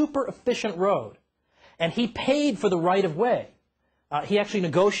super efficient road. And he paid for the right-of-way. He actually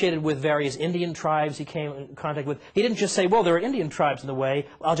negotiated with various Indian tribes he came in contact with. He didn't just say, well, there are Indian tribes in the way,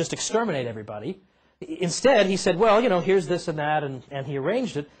 I'll just exterminate everybody. Instead, he said, well, here's this and that, and he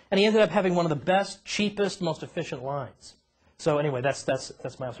arranged it. And he ended up having one of the best, cheapest, most efficient lines. So anyway, that's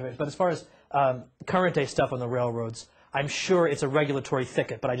my observation. But as far as current day stuff on the railroads, I'm sure it's a regulatory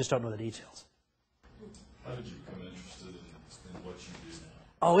thicket, but I just don't know the details. How did you become interested in what you do now?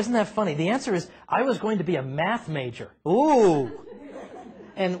 Oh, isn't that funny? The answer is, I was going to be a math major. Ooh!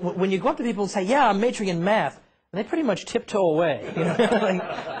 And when you go up to people and say, yeah, I'm majoring in math, and they pretty much tiptoe away.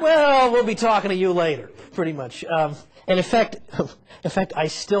 Like, well, we'll be talking to you later, pretty much. And in fact,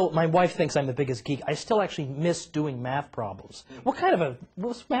 my wife thinks I'm the biggest geek. I still actually miss doing math problems. What's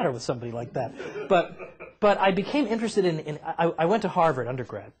the matter with somebody like that? But I became interested I went to Harvard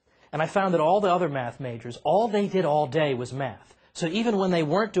undergrad, and I found that all the other math majors, all they did all day was math. So even when they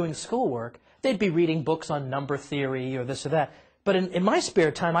weren't doing schoolwork, they'd be reading books on number theory or this or that. But in my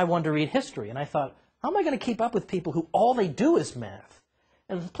spare time, I wanted to read history, and I thought, how am I going to keep up with people who all they do is math?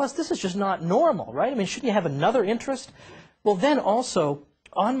 And plus, this is just not normal, right? I mean, shouldn't you have another interest? Well, then also,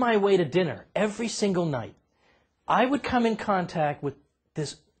 on my way to dinner, every single night, I would come in contact with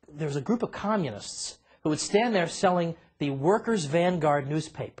there was a group of communists who would stand there selling the Workers' Vanguard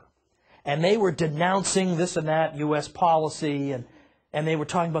newspaper. And they were denouncing this and that U.S. policy, and they were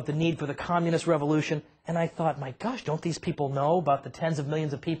talking about the need for the communist revolution. And I thought, my gosh, don't these people know about the tens of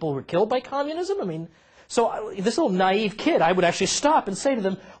millions of people who were killed by communism? I mean, so this little naive kid, I would actually stop and say to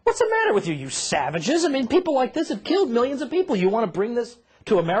them, what's the matter with you, you savages? I mean, people like this have killed millions of people. You want to bring this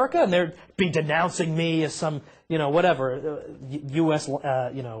to America? And they'd be denouncing me as some, whatever, U.S.,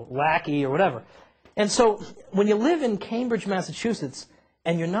 lackey or whatever. And so when you live in Cambridge, Massachusetts,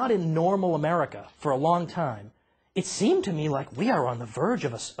 and you're not in normal America for a long time, it seemed to me like we are on the verge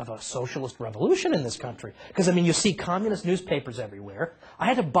of a socialist revolution in this country. Because, I mean, you see communist newspapers everywhere. I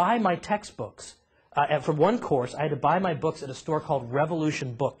had to buy my textbooks. For one course, I had to buy my books at a store called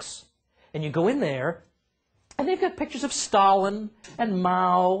Revolution Books. And you go in there, and they've got pictures of Stalin and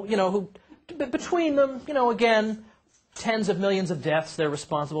Mao, who, between them, again, tens of millions of deaths they're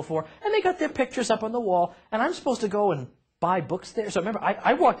responsible for. And they got their pictures up on the wall. And I'm supposed to go and buy books there. So remember,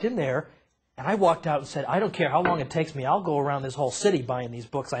 I walked in there, and I walked out and said, I don't care how long it takes me, I'll go around this whole city buying these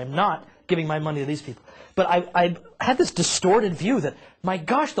books. I am not giving my money to these people. But I had this distorted view that, my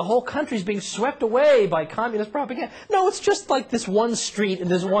gosh, the whole country's being swept away by communist propaganda. No, it's just like this one street in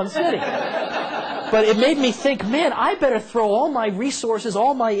this one city. But it made me think, man, I better throw all my resources,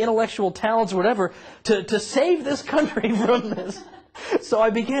 all my intellectual talents, whatever, to save this country from this. So I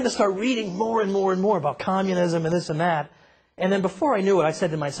began to start reading more and more and more about communism and this and that. And then before I knew it, I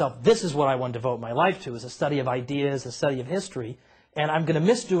said to myself, this is what I want to devote my life to, is a study of ideas, a study of history. And I'm going to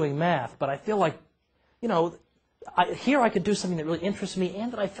miss doing math, but I feel like, here I could do something that really interests me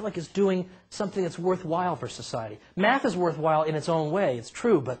and that I feel like is doing something that's worthwhile for society. Math is worthwhile in its own way, it's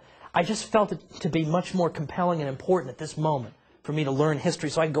true, but I just felt it to be much more compelling and important at this moment for me to learn history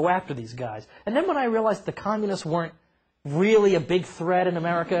so I could go after these guys. And then when I realized the communists weren't really a big threat in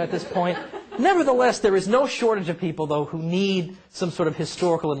America at this point, nevertheless, there is no shortage of people, though, who need some sort of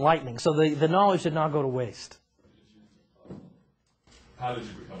historical enlightening. So the knowledge did not go to waste. How did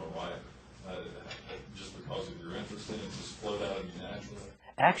you become a writer? Just because of your interest in it, just flowed out of you naturally?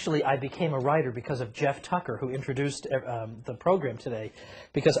 Actually, I became a writer because of Jeff Tucker, who introduced the program today.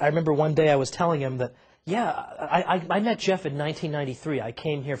 Because I remember one day I was telling him that, yeah, I met Jeff in 1993. I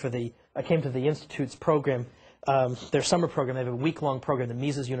came to the Institute's program, their summer program. They have a week-long program at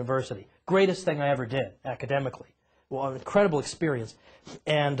Mises University. Greatest thing I ever did academically. Well, an incredible experience.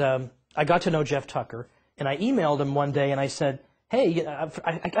 And I got to know Jeff Tucker, and I emailed him one day, and I said, hey,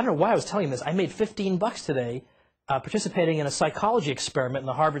 I don't know why I was telling him this. I made $15 today participating in a psychology experiment in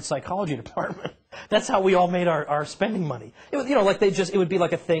the Harvard Psychology Department. That's how we all made our spending money. It was, like it would be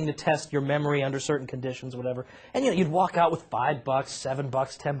like a thing to test your memory under certain conditions, whatever. And you'd walk out with $5, $7,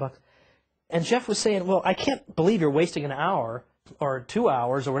 $10. And Jeff was saying, well, I can't believe you're wasting an hour or 2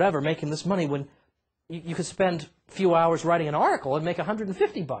 hours or whatever making this money when you could spend a few hours writing an article and make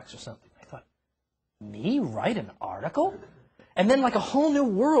 $150 or something. I thought, me write an article? And then like a whole new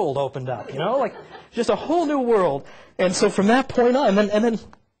world opened up, like just a whole new world. And so from that point on, and then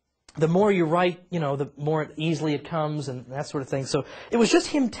the more you write, the more easily it comes and that sort of thing. So it was just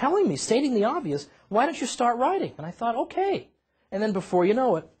him telling me, stating the obvious, why don't you start writing? And I thought, okay. And then before you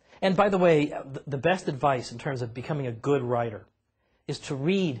know it, and by the way, the best advice in terms of becoming a good writer is to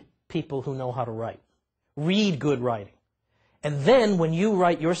read people who know how to write. Read good writing. And then when you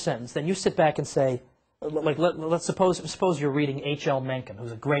write your sentence, then you sit back and say, like let's suppose you're reading H.L. Mencken,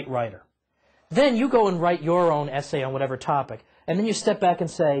 who's a great writer. Then you go and write your own essay on whatever topic, and then you step back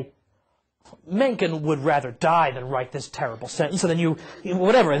and say, Mencken would rather die than write this terrible sentence, and then you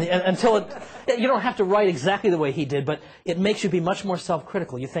whatever, until you don't have to write exactly the way he did, but it makes you be much more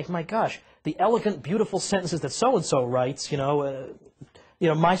self-critical. You think, my gosh, the elegant, beautiful sentences that so-and-so writes,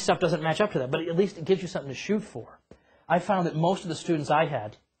 my stuff doesn't match up to that, but at least it gives you something to shoot for. I found that most of the students I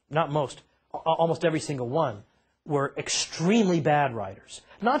had, not most, almost every single one, were extremely bad writers.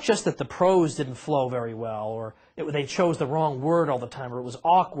 Not just that the prose didn't flow very well, or they chose the wrong word all the time, or it was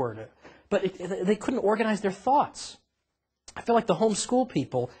awkward, but they couldn't organize their thoughts. I feel like the homeschool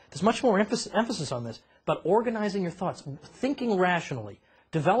people, there's much more emphasis on this, but organizing your thoughts, thinking rationally,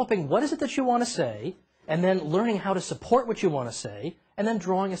 developing what is it that you want to say, and then learning how to support what you want to say, and then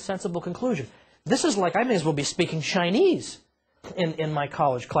drawing a sensible conclusion. This is like I may as well be speaking Chinese in my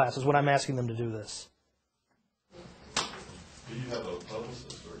college classes when I'm asking them to do this. Do you have a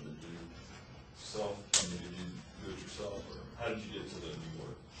publicist, or did you did you do it yourself, or how did you get to the new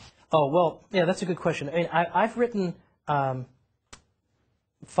work? Oh, well, yeah, that's a good question. I mean, I've written 5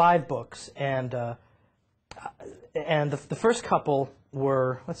 books, and the first couple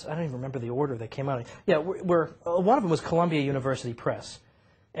were, I don't even remember the order they came out in. Yeah, one of them was Columbia University Press,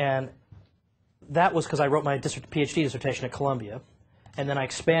 and that was because I wrote my PhD dissertation at Columbia, and then I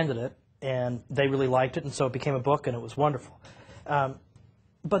expanded it, and they really liked it, and so it became a book, and it was wonderful.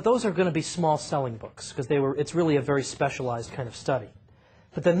 But those are going to be small selling books, because it's really a very specialized kind of study.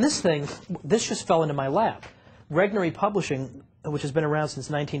 But then this just fell into my lap. Regnery Publishing, which has been around since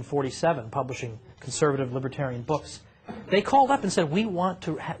 1947, publishing conservative libertarian books, they called up and said, we want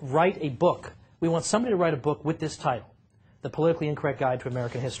to write a book. We want somebody to write a book with this title, The Politically Incorrect Guide to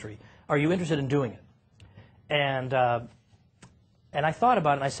American History. Are you interested in doing it? And I thought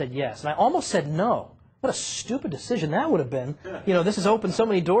about it, and I said yes. And I almost said no. What a stupid decision that would have been. This has opened so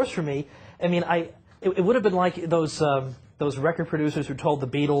many doors for me. I mean, it would have been like those record producers who told the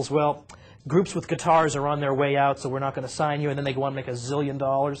Beatles, well, groups with guitars are on their way out, so we're not going to sign you, and then they go on and make $1 zillion.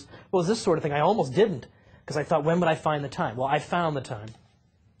 Well, it was this sort of thing. I almost didn't, because I thought, when would I find the time? Well, I found the time.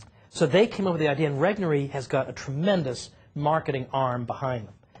 So they came up with the idea, and Regnery has got a tremendous marketing arm behind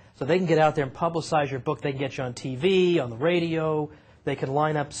them. So they can get out there and publicize your book. They can get you on TV, on the radio. They can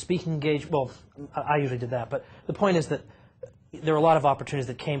line up speaking engagements. Well, I usually did that. But the point is that there are a lot of opportunities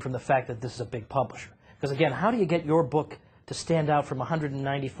that came from the fact that this is a big publisher. Because, again, how do you get your book to stand out from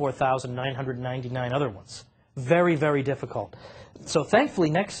 194,999 other ones? Very, very difficult. So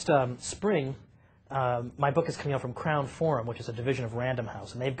thankfully, next spring, my book is coming out from Crown Forum, which is a division of Random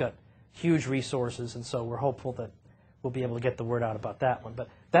House. And they've got huge resources, and so we're hopeful that we'll be able to get the word out about that one. But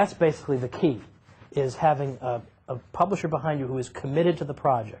that's basically the key, is having a publisher behind you who is committed to the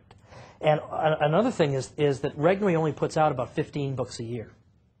project. And another thing is that Regnery only puts out about 15 books a year.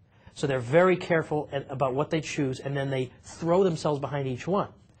 So they're very careful about what they choose, and then they throw themselves behind each one.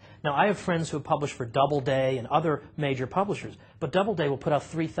 Now, I have friends who have published for Doubleday and other major publishers, but Doubleday will put out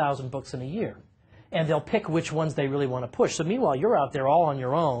 3,000 books in a year, and they'll pick which ones they really want to push. So meanwhile, you're out there all on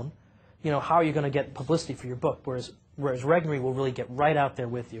your own. How are you going to get publicity for your book? Whereas Regnery will really get right out there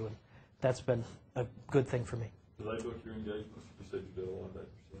with you, and that's been a good thing for me. Do they book your engagements? You said you did a lot of that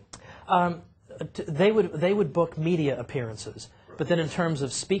yourself. They would book media appearances, but then in terms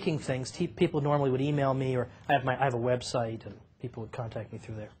of speaking things, people normally would email me, or I have a website, and people would contact me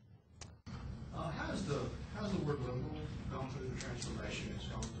through there. How's the word liberal gone through the transformation it's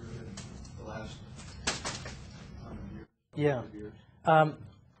gone through in the last 100 years? Yeah.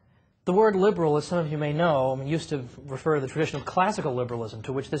 The word liberal, as some of you may know, used to refer to the tradition of classical liberalism,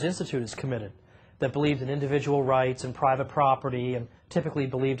 to which this institute is committed, that believed in individual rights and private property, and typically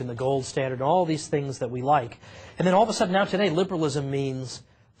believed in the gold standard, and all these things that we like. And then all of a sudden now today, liberalism means,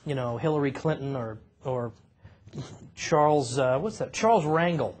 Hillary Clinton or Charles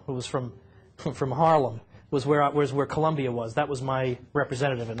Rangel, who was from Harlem, was where Columbia was. That was my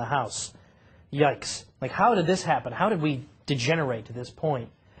representative in the House. Yikes. Like, how did this happen? How did we degenerate to this point?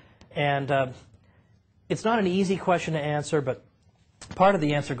 And it's not an easy question to answer, but part of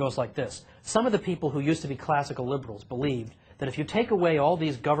the answer goes like this. Some of the people who used to be classical liberals believed that if you take away all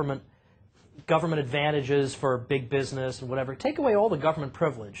these government advantages for big business and whatever, take away all the government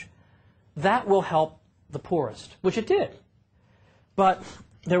privilege, that will help the poorest, which it did. But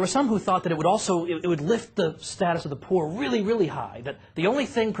there were some who thought that it would lift the status of the poor really, really high, that the only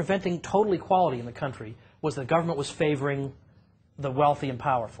thing preventing total equality in the country was that the government was favoring the wealthy and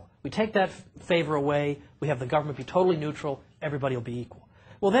powerful. We take that favor away, we have the government be totally neutral, everybody will be equal.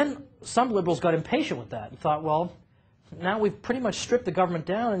 Well, then some liberals got impatient with that and thought, well, now we've pretty much stripped the government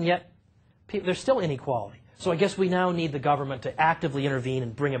down, and yet there's still inequality. So I guess we now need the government to actively intervene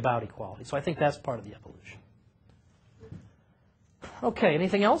and bring about equality. So I think that's part of the evolution. Okay,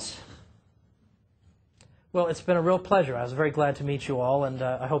 anything else? Well, it's been a real pleasure. I was very glad to meet you all, and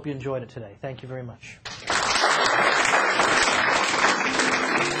I hope you enjoyed it today. Thank you very much.